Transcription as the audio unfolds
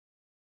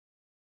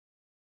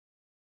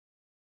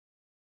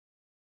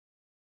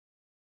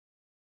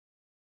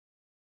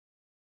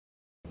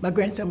my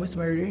grandson was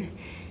murdered,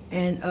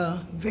 and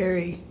a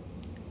very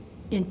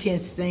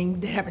intense thing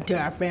that happened to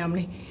our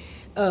family.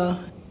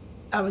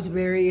 I was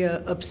very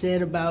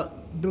upset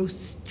about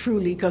Bruce,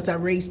 truly, because I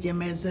raised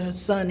him as a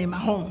son in my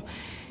home.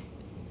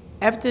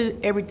 After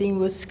everything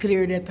was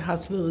cleared at the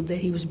hospital that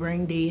he was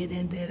brain dead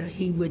and that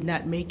he would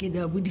not make it,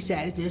 we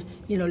decided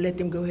to, let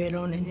them go ahead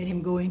on and let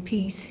him go in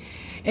peace.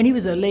 And he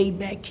was a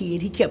laid-back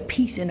kid. He kept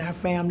peace in our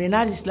family, and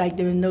I just like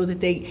them to know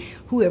that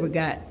whoever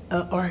got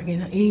an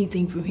organ or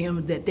anything from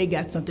him, that they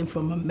got something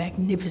from a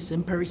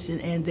magnificent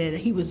person, and that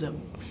he was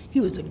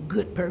a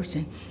good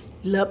person.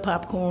 Loved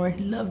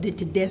popcorn, loved it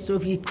to death. So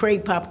if you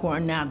crave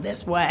popcorn now,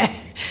 that's why.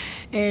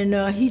 And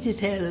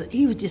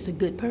he was just a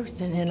good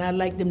person, and I'd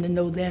like them to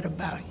know that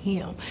about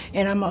him.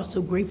 And I'm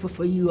also grateful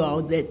for you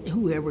all, that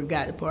whoever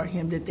got a part of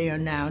him, that they are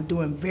now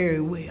doing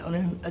very well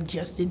and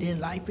adjusted in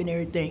life and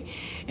everything.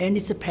 And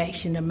it's a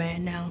passion of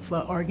mine now for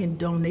organ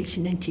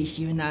donation and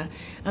tissue, and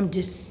I'm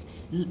just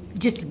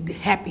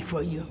happy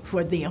for you,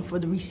 for them, for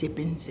the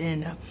recipients,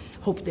 and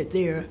hope that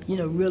they're,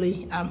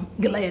 really, I'm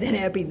glad and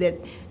happy that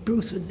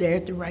Bruce was there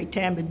at the right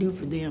time to do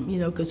for them,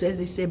 because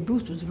as I said,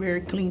 Bruce was a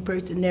very clean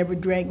person, never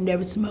drank,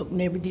 never smoked,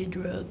 never did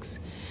drugs.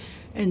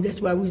 And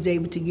that's why we was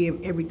able to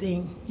give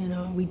everything,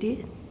 we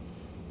did.